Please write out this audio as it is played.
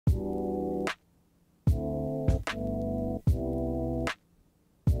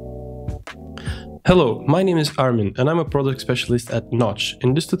Hello, my name is Armin and I'm a product specialist at Notch.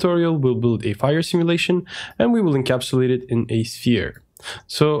 In this tutorial we'll build a fire simulation and we will encapsulate it in a sphere.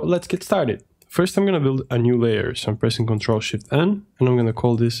 So let's get started. First I'm going to build a new layer, so I'm pressing Ctrl-Shift-N and I'm going to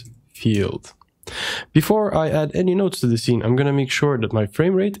call this field. Before I add any nodes to the scene, I'm going to make sure that my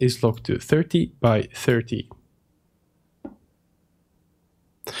frame rate is locked to 30 by 30.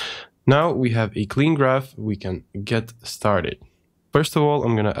 Now we have a clean graph, we can get started. First of all,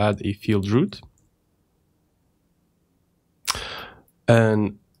 I'm going to add a field root,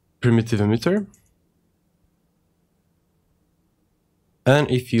 an primitive emitter, and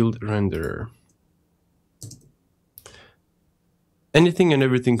a field renderer. Anything and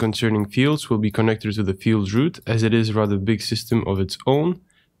everything concerning fields will be connected to the field root, as it is a rather big system of its own.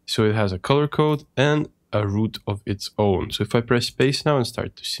 So it has a color code and a root of its own. So if I press space now and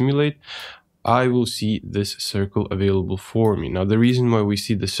start to simulate, I will see this circle available for me. Now the reason why we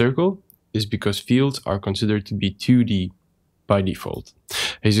see the circle is because fields are considered to be 2D by default.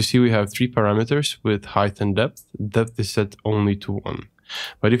 As you see, we have three parameters with height and depth. Depth is set only to 1.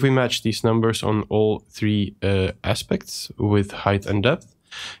 But if we match these numbers on all three aspects with height and depth,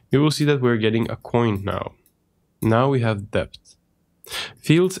 you will see that we're getting a coin now. Now we have depth.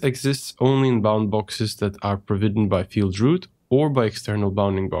 Fields exist only in bound boxes that are provided by field root or by external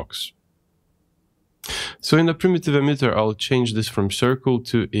bounding box. So in the primitive emitter, I'll change this from circle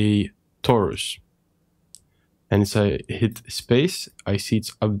to a torus. And as I hit space, I see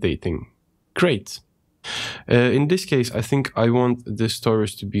it's updating. Great. In this case, I think I want this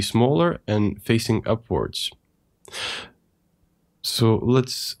torus to be smaller and facing upwards. So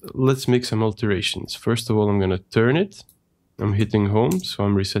let's make some alterations. First of all, I'm going to turn it. I'm hitting home, so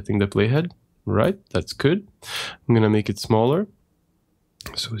I'm resetting the playhead. Right, that's good. I'm going to make it smaller.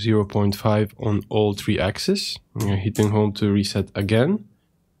 So 0.5 on all three axes. I'm hitting home to reset again.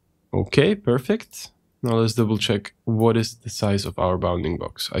 Okay, perfect. Now let's double check what is the size of our bounding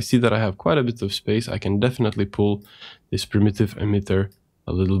box. I see that I have quite a bit of space. I can definitely pull this primitive emitter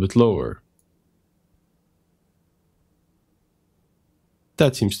a little bit lower.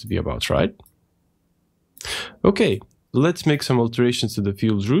 That seems to be about right. Okay, let's make some alterations to the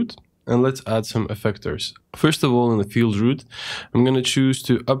field root and let's add some effectors. First of all, in the field root, I'm going to choose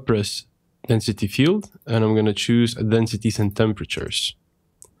to uppress density field and I'm going to choose densities and temperatures.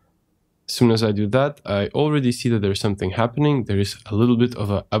 As soon as I do that, I already see that there's something happening. There is a little bit of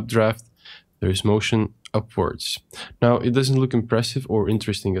an updraft. There is motion upwards. Now, it doesn't look impressive or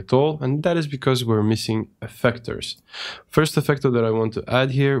interesting at all, and that is because we're missing effectors. First effector that I want to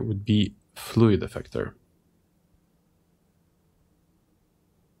add here would be fluid effector.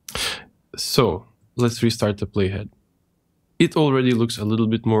 So let's restart the playhead. It already looks a little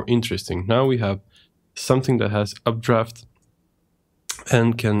bit more interesting. Now we have something that has updraft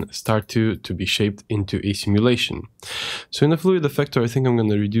and can start to be shaped into a simulation. So in the fluid effector, I think I'm going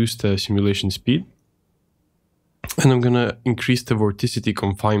to reduce the simulation speed and I'm going to increase the vorticity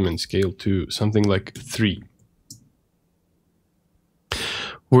confinement scale to something like 3.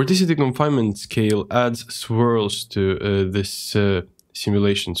 Vorticity confinement scale adds swirls to this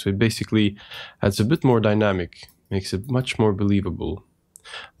simulation, so it basically adds a bit more dynamic, makes it much more believable.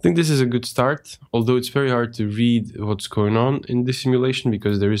 I think this is a good start, although it's very hard to read what's going on in this simulation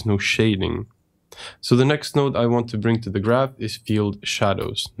because there is no shading. So the next node I want to bring to the graph is field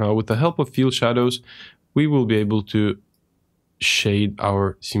shadows. Now with the help of field shadows, we will be able to shade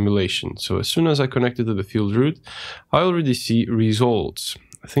our simulation. So as soon as I connect it to the field root, I already see results.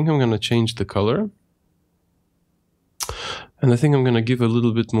 I think I'm going to change the color. And I think I'm going to give a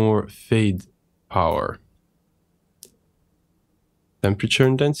little bit more fade power. Temperature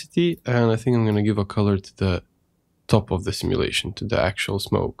and density, and I think I'm going to give a color to the top of the simulation, to the actual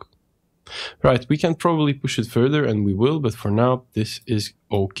smoke. Right, we can probably push it further, and we will, but for now, this is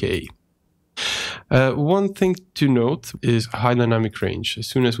okay. One thing to note is high dynamic range. As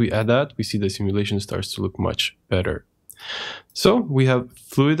soon as we add that, we see the simulation starts to look much better. So we have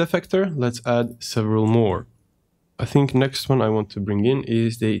fluid effector. Let's add several more. I think next one I want to bring in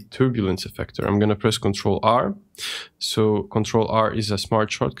is the turbulence effector. I'm going to press Ctrl R. So Ctrl R is a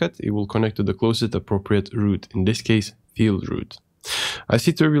smart shortcut. It will connect to the closest appropriate root, in this case, field root. I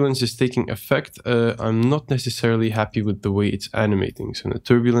see turbulence is taking effect. I'm not necessarily happy with the way it's animating. So in the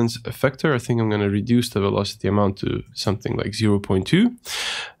turbulence effector, I think I'm going to reduce the velocity amount to something like 0.2.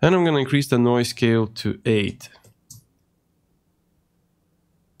 And I'm going to increase the noise scale to 8.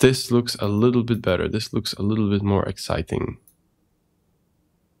 This looks a little bit better. This looks a little bit more exciting.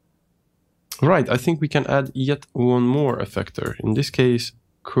 Right, I think we can add yet one more effector. In this case,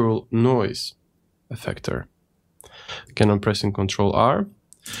 curl noise effector. Again, I'm pressing Ctrl R.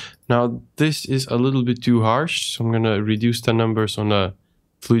 Now this is a little bit too harsh, so I'm going to reduce the numbers on a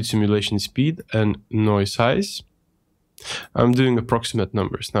fluid simulation speed and noise size. I'm doing approximate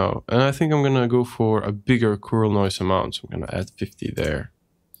numbers now, and I think I'm going to go for a bigger curl noise amount, so I'm going to add 50 there.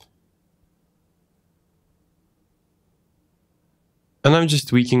 And I'm just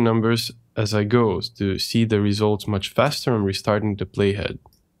tweaking numbers as I go to see the results much faster. I'm restarting the playhead.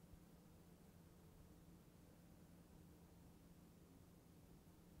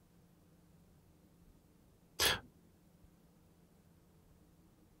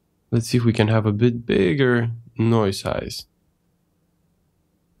 Let's see if we can have a bit bigger noise size.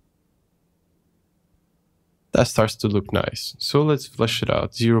 That starts to look nice. So let's flesh it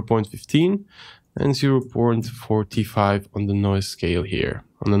out. 0.15 and 0.45 on the noise scale here,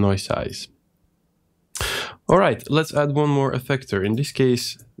 on the noise size. All right, let's add one more effector. In this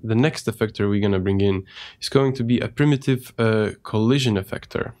case, the next effector we're going to bring in is going to be a primitive collision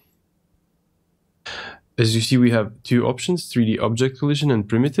effector. As you see, we have two options, 3D object collision and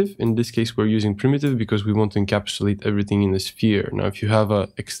primitive. In this case, we're using primitive because we want to encapsulate everything in the sphere. Now, if you have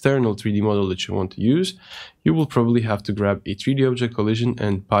an external 3D model that you want to use, you will probably have to grab a 3D object collision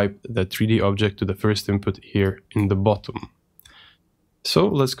and pipe that 3D object to the first input here in the bottom. So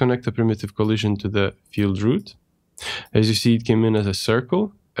let's connect a primitive collision to the field root. As you see, it came in as a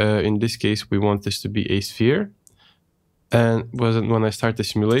circle. In this case, we want this to be a sphere. And when I start the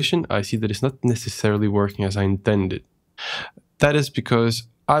simulation, I see that it's not necessarily working as I intended. That is because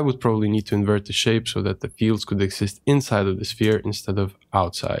I would probably need to invert the shape so that the fields could exist inside of the sphere instead of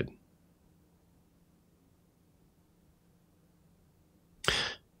outside.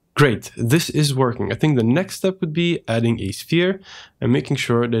 Great, this is working. I think the next step would be adding a sphere and making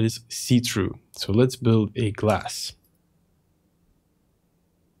sure that it's see-through. So let's build a glass.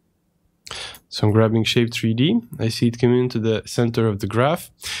 So I'm grabbing shape 3D. I see it come into the center of the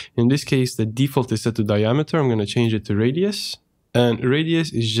graph. In this case, the default is set to diameter. I'm going to change it to radius. And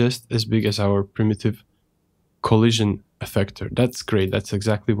radius is just as big as our primitive collision effector. That's great. That's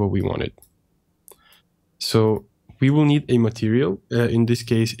exactly what we wanted. So we will need a material, in this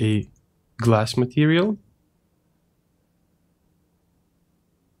case, a glass material.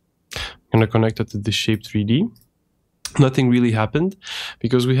 I'm going to connect it to the shape 3D. Nothing really happened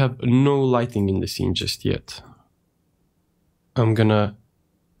because we have no lighting in the scene just yet. I'm gonna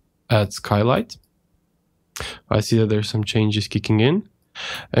add skylight. I see that there's some changes kicking in,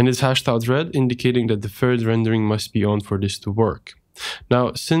 and it's hashed out red, indicating that the third rendering must be on for this to work.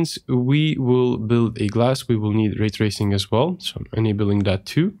 Now, since we will build a glass, we will need ray tracing as well, so I'm enabling that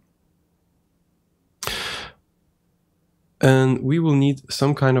too. And we will need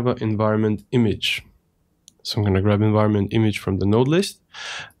some kind of an environment image. So I'm going to grab environment image from the node list,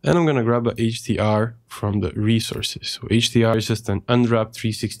 and I'm going to grab a HDR from the resources. So HDR is just an unwrapped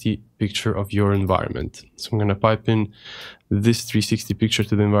 360 picture of your environment. So I'm going to pipe in this 360 picture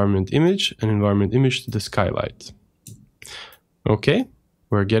to the environment image and environment image to the skylight. Okay,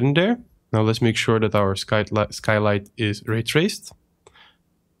 we're getting there. Now let's make sure that our skylight is ray traced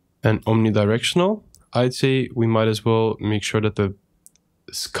and omnidirectional. I'd say we might as well make sure that the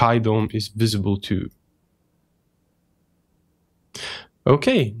sky dome is visible too.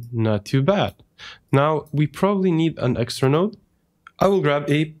 Okay, not too bad. Now we probably need an extra node. I will grab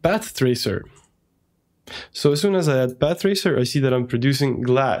a path tracer. So as soon as I add path tracer, I see that I'm producing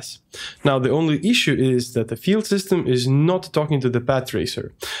glass. Now the only issue is that the field system is not talking to the path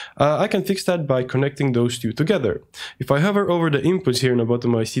tracer. I can fix that by connecting those two together. If I hover over the inputs here in the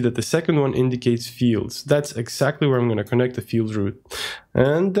bottom, I see that the second one indicates fields. That's exactly where I'm going to connect the field root.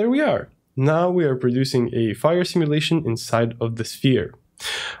 And there we are. Now we are producing a fire simulation inside of the sphere.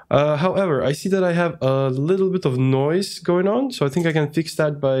 However, I see that I have a little bit of noise going on, so I think I can fix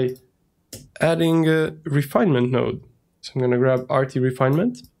that by adding a refinement node. So I'm going to grab RT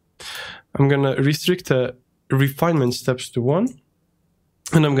refinement. I'm going to restrict the refinement steps to 1,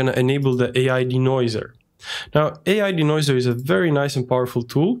 and I'm going to enable the AI denoiser. Now, AI denoiser is a very nice and powerful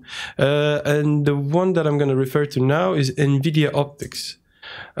tool, and the one that I'm going to refer to now is NVIDIA Optics.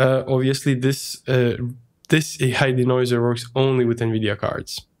 Obviously, this AI denoiser works only with NVIDIA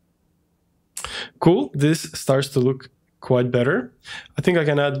cards. Cool, this starts to look quite better. I think I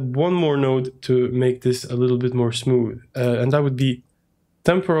can add one more node to make this a little bit more smooth, and that would be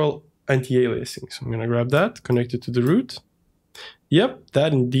temporal anti-aliasing. So I'm going to grab that, connect it to the root. Yep,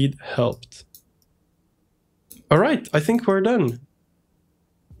 that indeed helped. All right, I think we're done.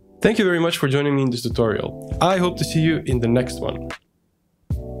 Thank you very much for joining me in this tutorial. I hope to see you in the next one.